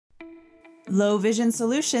Low Vision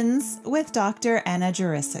Solutions with Dr. Anna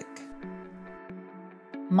Juricic.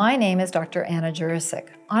 My name is Dr. Anna Juricic.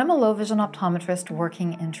 I'm a low vision optometrist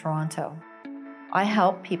working in Toronto. I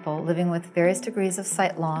help people living with various degrees of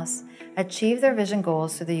sight loss achieve their vision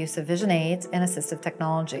goals through the use of vision aids and assistive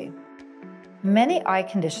technology. Many eye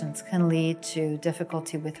conditions can lead to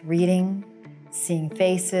difficulty with reading, seeing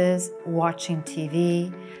faces, watching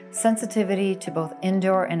TV, sensitivity to both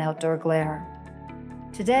indoor and outdoor glare.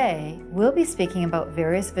 Today, we'll be speaking about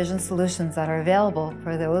various vision solutions that are available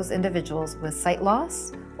for those individuals with sight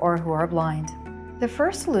loss or who are blind. The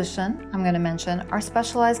first solution I'm going to mention are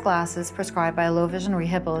specialized glasses prescribed by a low vision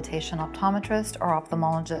rehabilitation optometrist or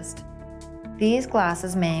ophthalmologist. These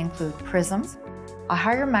glasses may include prisms, a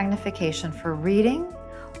higher magnification for reading,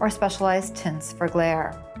 or specialized tints for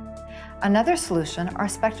glare. Another solution are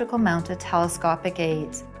spectacle-mounted telescopic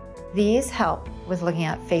aids. These help with looking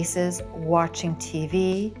at faces, watching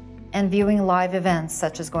TV, and viewing live events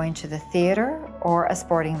such as going to the theater or a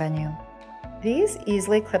sporting venue. These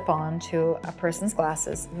easily clip on to a person's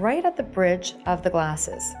glasses right at the bridge of the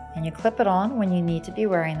glasses, and you clip it on when you need to be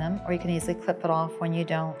wearing them, or you can easily clip it off when you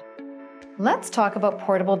don't. Let's talk about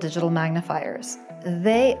portable digital magnifiers.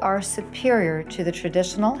 They are superior to the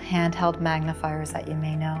traditional handheld magnifiers that you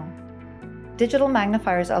may know. Digital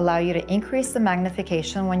magnifiers allow you to increase the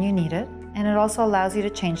magnification when you need it, and it also allows you to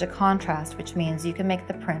change the contrast, which means you can make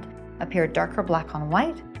the print appear darker black on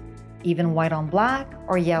white, even white on black,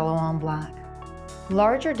 or yellow on black.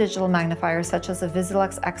 Larger digital magnifiers such as the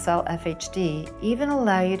Visilux XL FHD even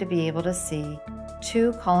allow you to be able to see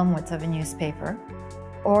 2 column widths of a newspaper,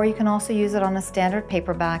 or you can also use it on a standard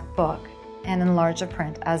paperback book and enlarge the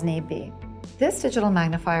print as need be. This digital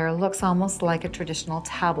magnifier looks almost like a traditional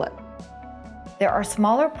tablet. There are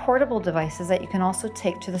smaller portable devices that you can also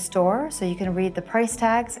take to the store so you can read the price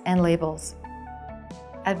tags and labels.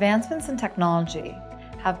 Advancements in technology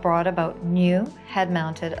have brought about new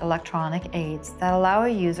head-mounted electronic aids that allow a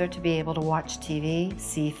user to be able to watch TV,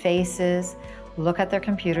 see faces, look at their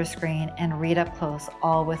computer screen, and read up close,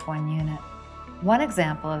 all with one unit. One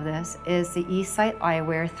example of this is the eSight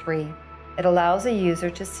Eyewear 3. It allows a user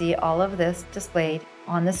to see all of this displayed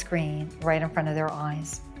on the screen right in front of their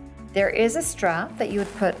eyes. There is a strap that you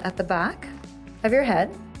would put at the back of your head.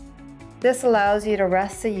 This allows you to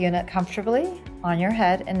rest the unit comfortably on your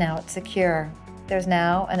head, and now it's secure. There's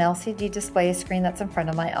now an LCD display screen that's in front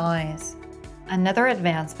of my eyes. Another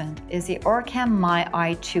advancement is the Orcam My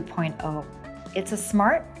Eye 2.0. It's a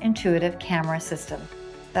smart, intuitive camera system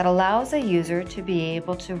that allows a user to be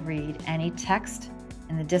able to read any text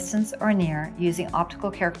in the distance or near using optical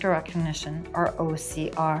character recognition, or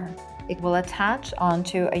OCR. It will attach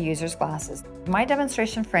onto a user's glasses. My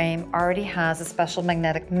demonstration frame already has a special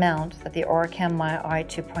magnetic mount that the Orcam My Eye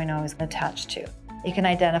 2.0 is attached to. It can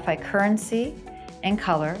identify currency and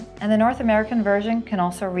color, and the North American version can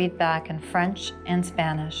also read back in French and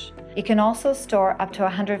Spanish. It can also store up to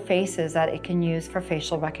 100 faces that it can use for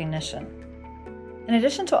facial recognition. In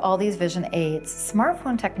addition to all these vision aids,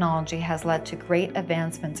 smartphone technology has led to great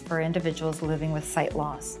advancements for individuals living with sight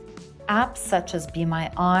loss. Apps such as Be My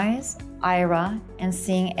Eyes, Ira, and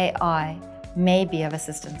Seeing AI may be of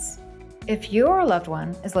assistance. If you or a loved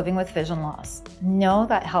one is living with vision loss, know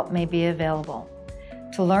that help may be available.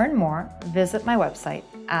 To learn more, visit my website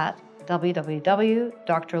at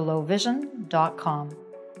www.drlowvision.com.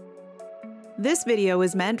 This video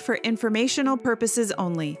is meant for informational purposes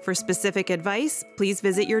only. For specific advice, please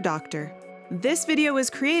visit your doctor. This video was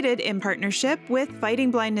created in partnership with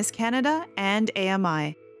Fighting Blindness Canada and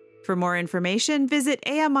AMI. For more information, visit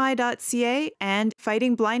ami.ca and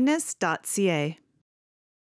fightingblindness.ca.